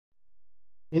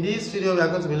In this video, we are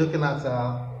going to be looking at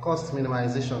cost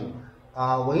minimization.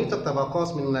 When you talked about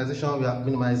cost minimization,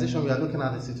 we are looking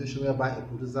at the situation whereby a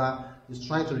producer is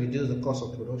trying to reduce the cost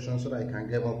of production so that he can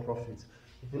get more profit.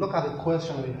 If you look at the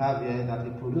question we have here, that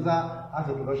the producer has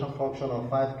a production function of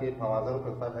 5k power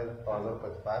 0.5 power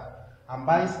 0.5 and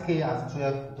buys k at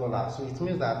 $12. So it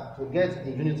means that to get a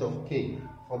unit of k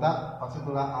for that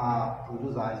particular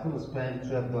producer, he's going to spend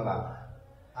 $12,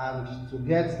 and to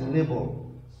get labor,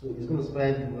 so it's going to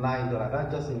spend $9.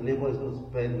 That's just in labor, it's going to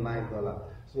spend $9.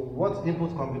 So what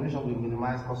input combination will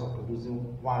minimize cost of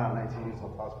producing 190 units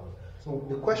of output? So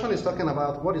the question is talking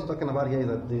about, what it's talking about here is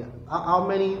that how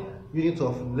many units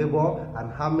of labor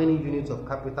and how many units of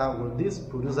capital will this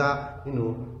producer,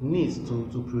 needs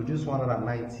to produce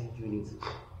 190 units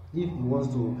if he wants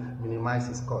to minimize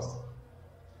his cost.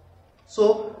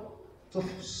 So to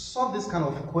solve this kind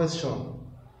of question,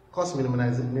 cost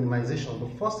minimization,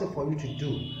 the first thing for you to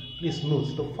do, please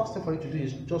note, the first thing for you to do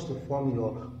is just to form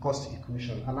your cost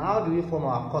equation. And how do we form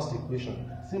our cost equation?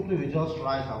 Simply we just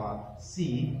write our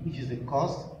C, which is the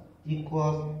cost,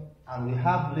 equals, and we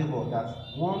have labor, that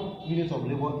 1 unit of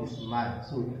labor is 9.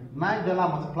 So $9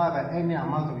 multiplied by any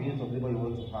amount of units of labor you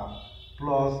want to have,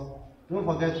 plus, don't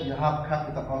forget you have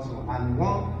capital also, and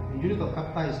 1 unit of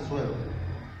capital is 12.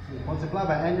 So multiply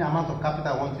by any amount of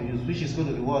capital I want to use, which is going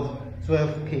to be what?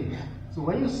 12k. So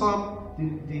when you sum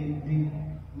the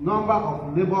number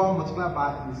of labor multiplied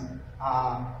by his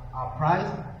price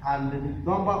and the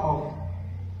number of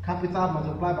capital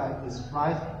multiplied by his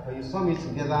price, when you sum it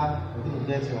together, you're going to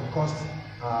get your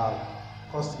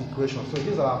cost equation. So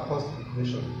these are our cost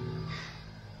equation.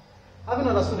 Having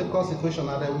understood the cost equation,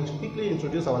 now then we quickly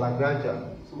introduce our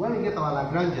Lagrangian. So when we get our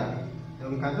Lagrangian,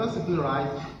 then we can just simply write.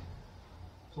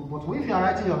 So, but if you are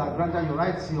writing your Lagrangian, you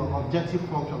write your objective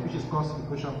function, which is cost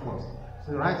equation first.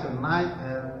 So you write your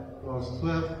 9L plus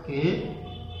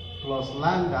 12k plus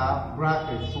lambda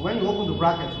bracket. So when you open the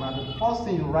bracket now, the first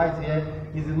thing you write here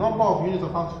is the number of units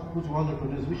of output you want to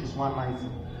produce, which is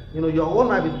 190. Your own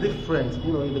might be different.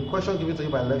 The question given to you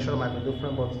by lecturer might be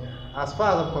different, but as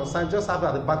far as I'm concerned, just have it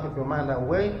at the back of your mind that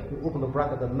when you open the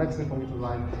bracket, the next thing for you to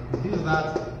write is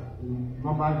that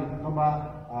number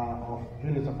of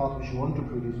units of output you want to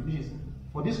produce, which is,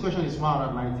 for this question, is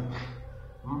 190,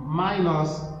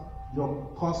 minus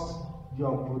your cost,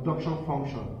 your production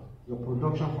function.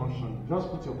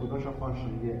 Just put your production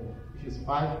function here, which is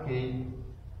 5k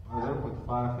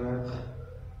 0.5 here.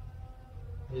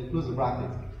 You close the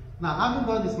bracket. Now, having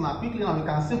done this now, quickly now we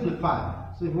can simplify.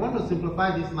 So if you want to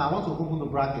simplify this now, I want to open the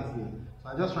bracket here. So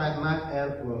I just write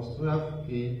 9L plus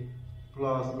 12k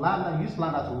plus lambda, use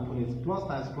lambda to open it, plus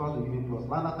times plus will give me plus,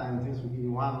 lambda times this will give me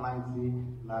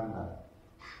 190 lambda.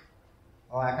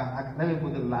 Or let me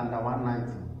put the lambda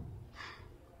 190.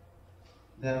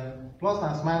 Then plus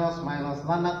times minus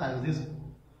lambda times this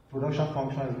production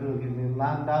function is going to give me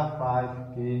lambda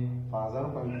 5k power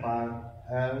 0.5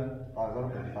 L power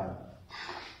 0.5.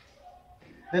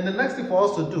 Then the next thing for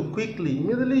us to do quickly,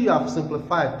 immediately you have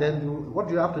simplified, then what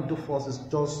you have to do first is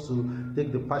just to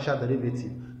take the partial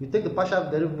derivative. You take the partial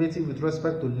derivative with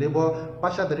respect to labor,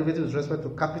 partial derivative with respect to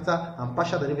capital, and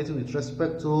partial derivative with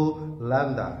respect to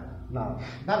lambda. Now,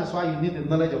 that is why you need the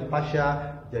knowledge of partial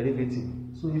derivative.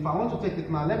 So if I want to take it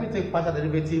now, let me take partial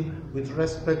derivative with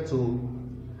respect to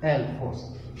L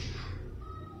first.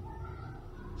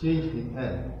 Change the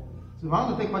L. So if I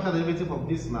want to take partial derivative of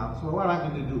this now, so what am I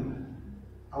going to do?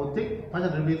 I will take partial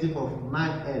derivative of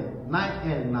 9L.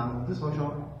 9L now, this function,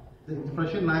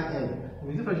 differentiate 9L.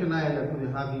 If you differentiate 9L, you're going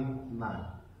to have it 9.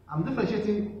 I'm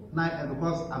differentiating 9L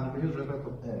because I'm differentiating with respect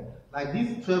to L. Like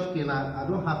this 12k now, I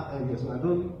don't have L here, so I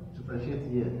don't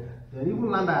differentiate here. Then even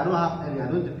lambda, I don't have L here,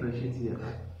 I don't differentiate here.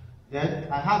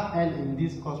 Then I have L in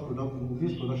this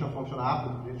production function, I have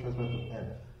to differentiate with respect to L.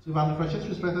 So if I'm differentiating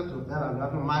with respect to L, I'm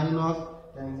having minus,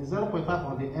 then the 0.5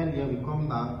 on the L here will come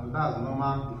down, so that's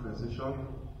normal differentiation.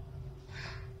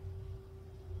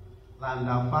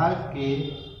 Lambda 5k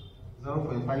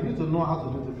 0.5. You need to know how to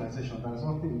do differentiation. That is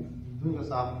something you don't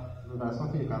just have, there's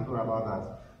something you can do about that.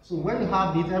 So when you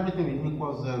have it, everything will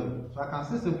equal 0. So I can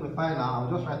still simplify now.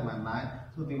 I'll just write my 9.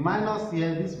 So the minus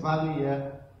here, this value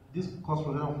here, this cost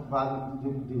production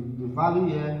value, the value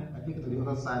here, I take it to the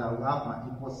other side, I will have my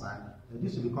equal sign. Then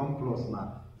this will become plus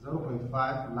now.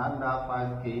 0.5 lambda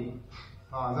 5k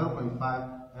power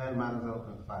 0.5 L minus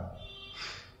 0.5.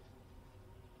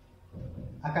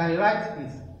 I can rewrite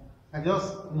it. I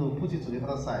just put it to the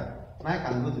other side. Now I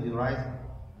can go to the right,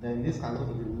 then this can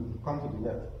come to the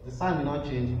left. The sign will not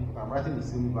change if I'm writing the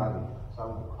same value.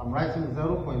 So I'm writing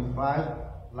 0.5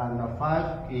 lambda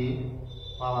 5k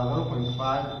power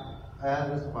 0.5 L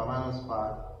raised to the power minus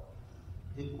 5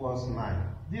 equals 9.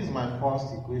 This is my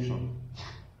first equation.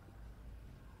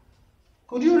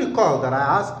 Could you recall that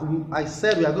I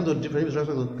said we are going to differentiate with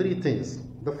respect to three things?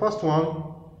 The first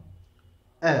one,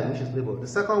 L, which is labeled. The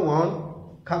second one,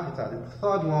 capital. The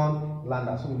third one,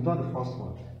 lambda. So we've done the first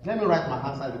one. Let me write my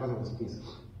answer because of the space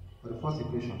for the first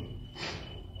equation.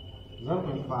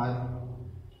 0.5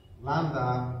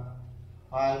 lambda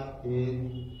 5a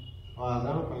or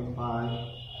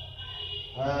 0.5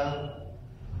 L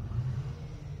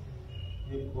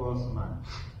equals 9.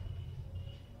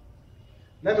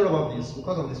 Let me rub up this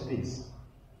because of the space.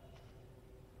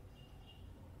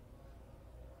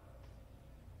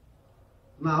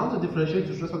 Now I want to differentiate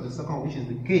with respect to the second, which is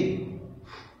the k.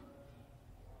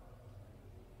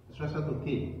 With respect to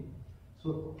k.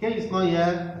 So k is not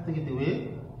here, I take it away.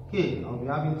 K, I'll be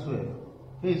having 12.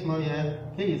 K is not here,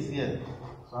 k is here.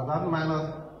 So I'll have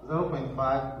minus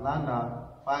 0.5 lambda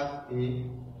 5a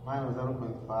minus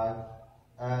 0.5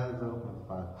 L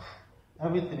 0.5.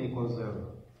 Everything equals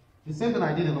 0. The same thing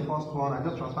I did in the first one, I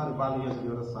just transferred the value here to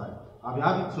the other side. I'll be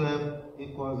having 12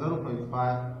 equals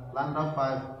 0.5 lambda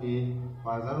 5a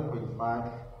by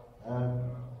 0.5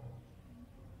 L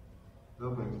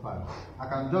 0.5. I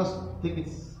can just take it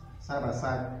side by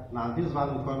side. Now this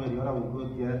value will come here, the other will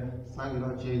go here, sign will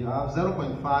not change. I have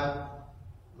 0.5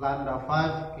 lambda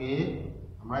 5k,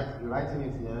 I'm writing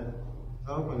it here,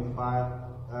 0.5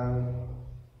 L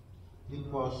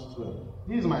equals 12.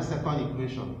 This is my second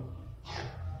equation.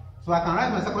 So I can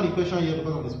write my second equation here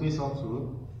because of the space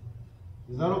also.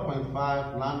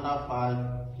 0.5 lambda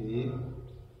 5k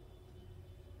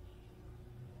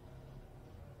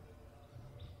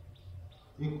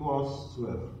equals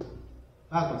 12.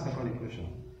 That's my second equation.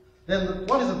 Then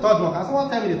what is the third one? Can someone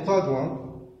tell me the third one?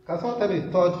 Can someone tell me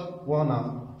the third one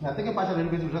now? We are taking partial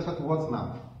derivative with respect to what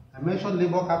now? I mentioned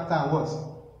labor, capital, and what?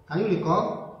 Can you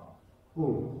recall?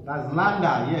 Oh, that's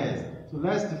lambda, yes. So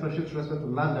let's differentiate with respect to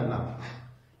lambda now.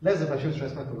 Let's differentiate with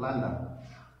respect to lambda.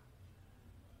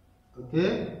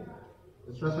 Okay?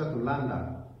 With respect to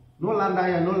lambda. No lambda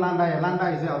here, no lambda here. Lambda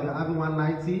is here, I'll be having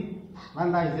 190.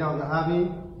 Lambda is here, I'll be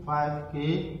having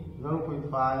 5k,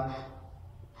 0.5.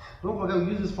 Don't forget, we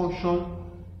use this function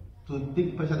to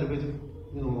take partial derivative,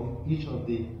 of each of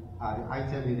the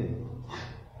item needed.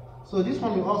 So this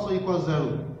one will also equal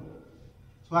 0.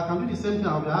 So I can do the same thing.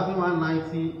 I'll be having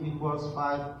 190 equals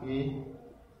 5k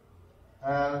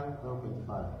L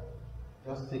 0.5.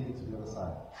 Just take it to the other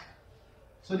side.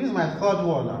 So this is my third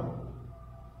one now.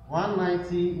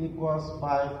 190 equals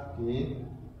 5k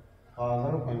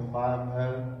or 0.5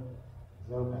 L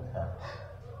 0.5.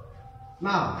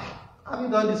 Now,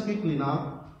 having done this quickly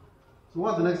now, so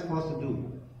what's the next for us to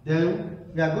do? Then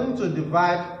we are going to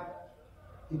divide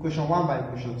equation 1 by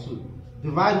equation 2.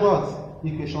 Divide what?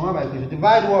 Equation 1 by equation.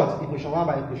 Divide what? Equation 1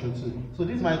 by equation 2. So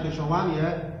this is my equation 1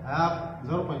 here. I have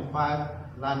 0.5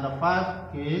 lambda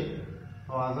 5k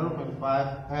or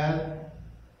 0.5 L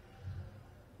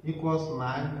equals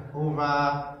 9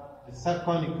 over the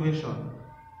second equation.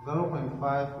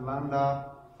 0.5 lambda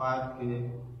 5k.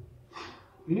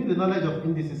 You need the knowledge of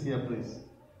indices here, please.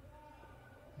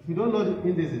 If you don't know the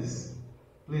indices,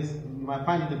 please, you might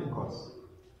find it difficult.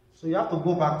 So you have to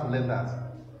go back to learn that.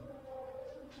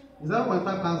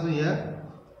 0.5 cancel here.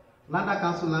 Lambda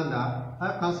cancel lambda.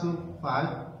 5 cancel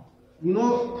 5. You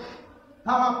know,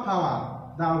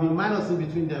 power, there will be minus in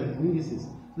between them, indices.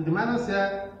 So the minus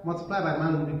here multiplied by the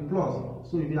minus will be plus.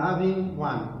 So you'll be having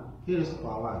 1. K raised to the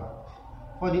power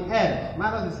 1. For the L,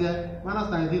 minus is here, minus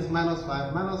times this, minus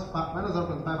 5, minus 0.5, minus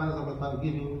 0.5 will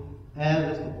give you L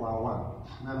raised to the power 1,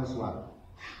 minus 1.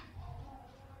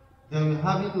 Then we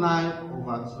have it 9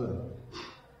 over 12.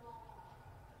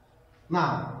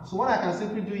 Now, so what I can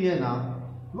simply do here now,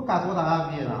 look at what I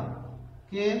have here now.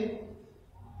 K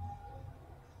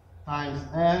times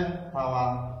L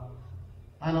power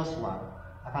minus 1.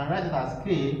 I can write it as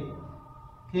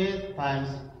K times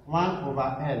 1 over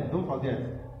L. Don't forget,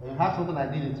 when you have something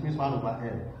like this, it means 1 over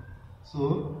L.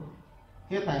 So,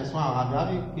 K times 1, I'll be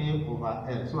having K over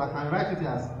L. So I can write it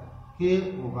as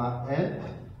K over L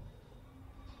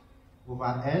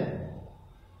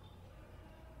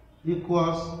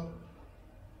equals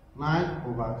 9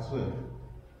 over 12.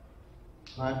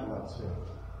 9 over 12.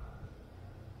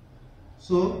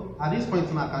 So at this point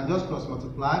I can just cross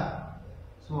multiply.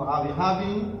 So I'll be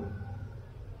having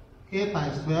K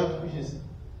times 12, which is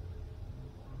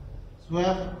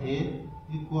 12A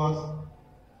equals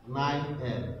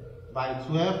 9L. By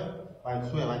 12, I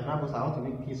want to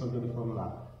make K something the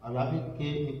formula. I'll be having K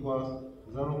equals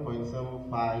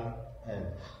 0.75L.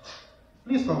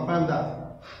 Please confirm that.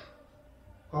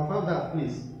 Confirm that,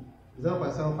 please.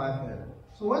 0.75L.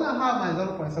 So when I have my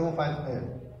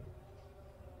 0.75L,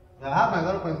 I have my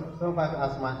 0.75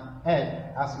 as my L,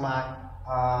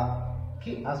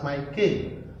 as my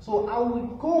K. So I will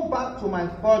go back to my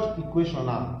third equation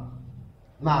now.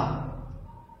 Now,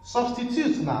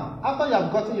 substitute now. After you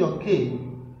have gotten your K,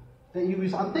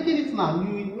 then I'm taking it now.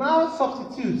 You will now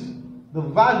substitute the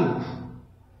value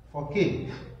for K.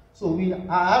 So we are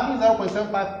having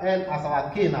 0.75 L as our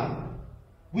K now,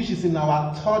 which is in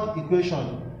our third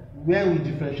equation where we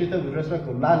differentiated with respect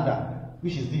to lambda,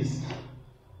 which is this.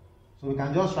 So we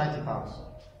can just write it out.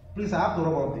 Please, I have to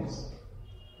rub off this.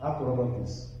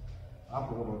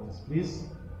 Please.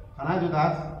 Can I do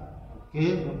that?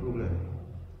 Okay, no problem.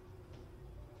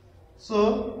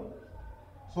 So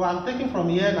I'm taking from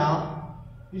here now,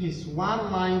 which is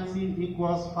 190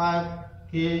 equals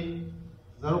 5K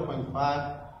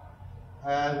 0.5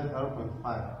 and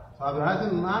 0.5. So I'll be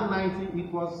writing 190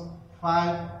 equals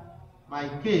 5. My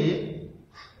K,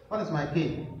 what is my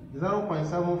K?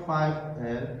 0.75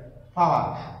 L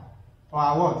power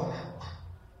what?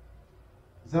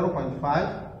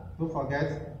 0.5. Don't forget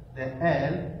the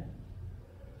L,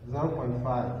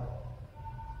 0.5.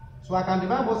 So I can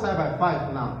divide both sides by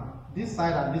 5 now. This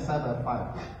side and this side by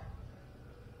 5.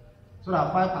 So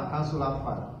that 5 can cancel out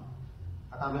 5.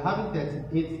 I can be having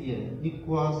 38 here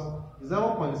equals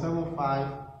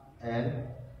 0.75 L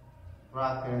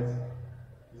bracket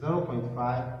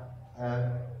 0.5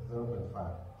 and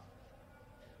 0.5.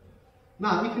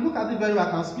 Now, if you look at it very well,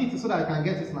 I can split it so that I can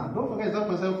get it now. Don't forget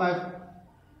 0.75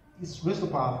 is raised to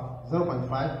power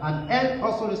 0.5 and L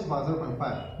also raised to power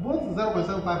 0.5. Both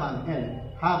 0.75 and L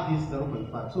have this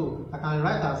 0.5. So I can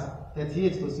write as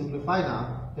 38 to simplify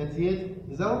now. 38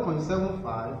 is 0.75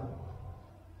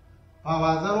 power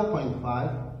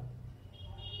 0.5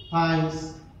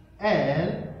 times L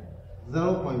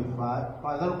 0.5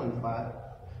 power 0.5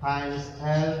 times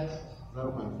L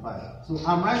 0.5. So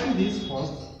I'm writing this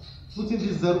first, putting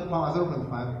this power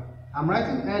 0.5. I'm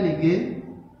writing L again,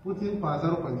 putting power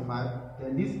 0.5,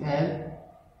 then this L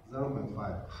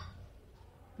 0.5.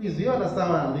 Please, do you understand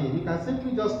what I'm doing? You can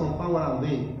simply just confirm what I'm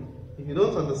doing. If you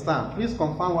don't understand, please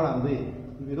confirm what I'm doing.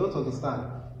 If you don't understand,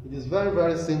 it is very,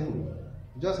 very simple.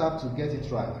 You just have to get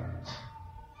it right.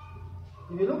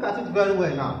 If you look at it very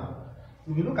well now,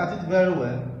 you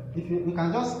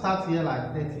can just start here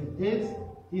like 38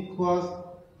 equals,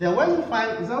 then when you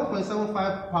find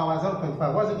 0.75 power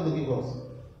 0.5, what's it going to give us?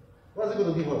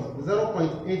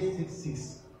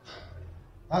 0.866.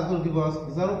 That's going to give us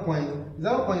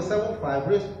 0.75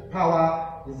 raised to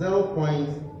power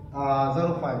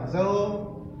 0.05,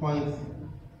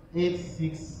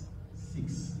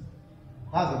 0.866.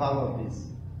 That's the value of this.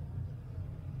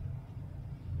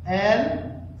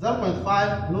 And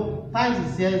 0.5, no, times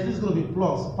is here, this is going to be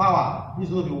plus, power, this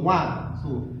is going to be 1.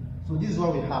 So this is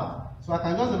what we have. So I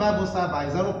can just divide both sides by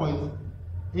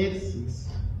 0.86.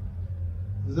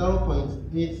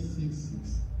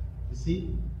 0.866. You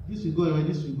see? This will go away,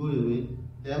 this will go away.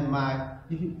 Then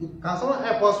can someone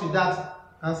help us with that?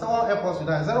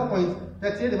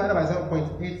 0.38 divided by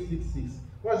 0.866.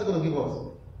 What is it going to give us?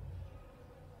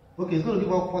 Okay, it's going to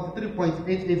give us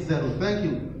 43.880. Thank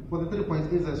you.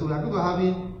 43.80. So we are going to have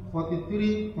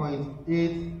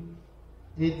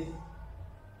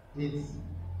 43.888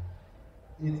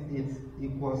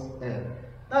 equals L.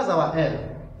 That's our L.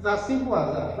 It's as simple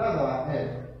as that. That's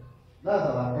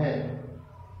our L.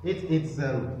 880. You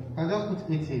can just put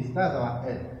 88. That's our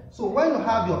L. So when you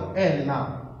have your L now,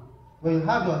 you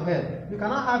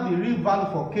cannot have the real value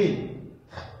for K.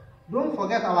 Don't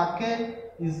forget our K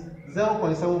is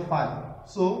 0.75.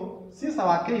 So since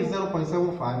our K is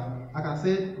 0.75, I can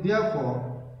say therefore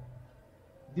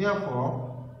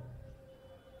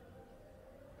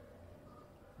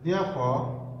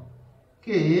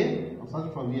K, I'm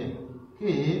starting from here, K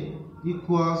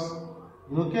equals,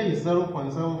 K is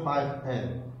 0.75 L.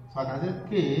 So I can say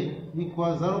K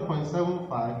equals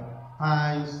 0.75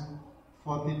 times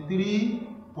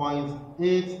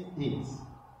 43.88. Instead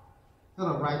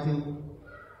of writing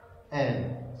L.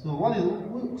 So what is,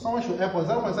 someone should help us,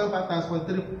 0.75 times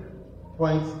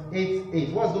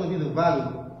 43.88. What's going to be the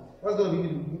value? What's going to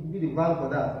be the value for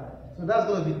that? So that's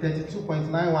going to be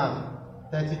 32.91.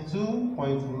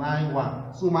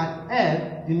 32.91. So my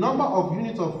L, the number of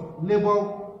units of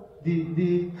labor,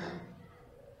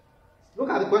 look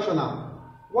at the question now.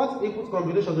 What input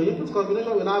combination? The input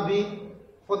combination will now be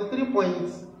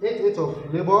 43.88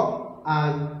 of labor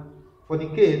and for the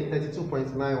K,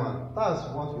 32.91. That's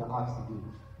what we are asked to do.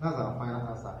 That's our final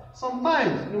answer.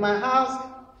 Sometimes you might be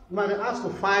asked to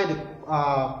find the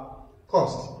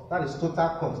cost, that is total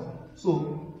cost.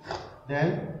 So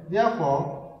then,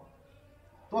 therefore,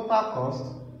 total cost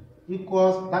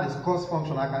equals, that is cost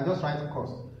function. I can just write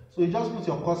cost. So you just put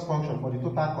your cost function for the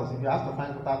total cost. If you have to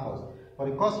find total cost. For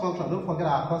the cost function, don't forget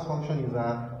our cost function is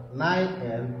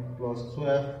 9N plus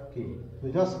 12K. So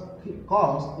just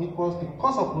cost equals the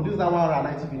cost of producing that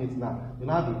 190 units now. Will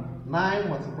now be 9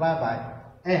 multiplied by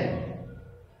N,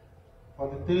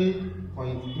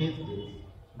 43.8 days,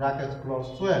 bracket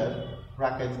plus 12,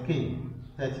 bracket K,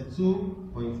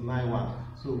 32.91.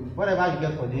 So whatever you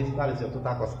get for this, that is your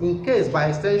total cost. In case, by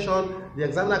extension, the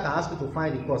examiner can ask you to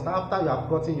find the cost after you have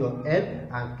gotten your N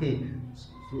and K.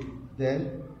 So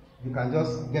then you can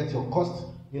just get your cost,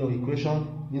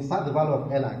 equation, insert the value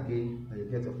of N and K, and you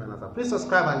get your final answer. Please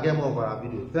subscribe and get more of our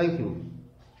video. Thank you.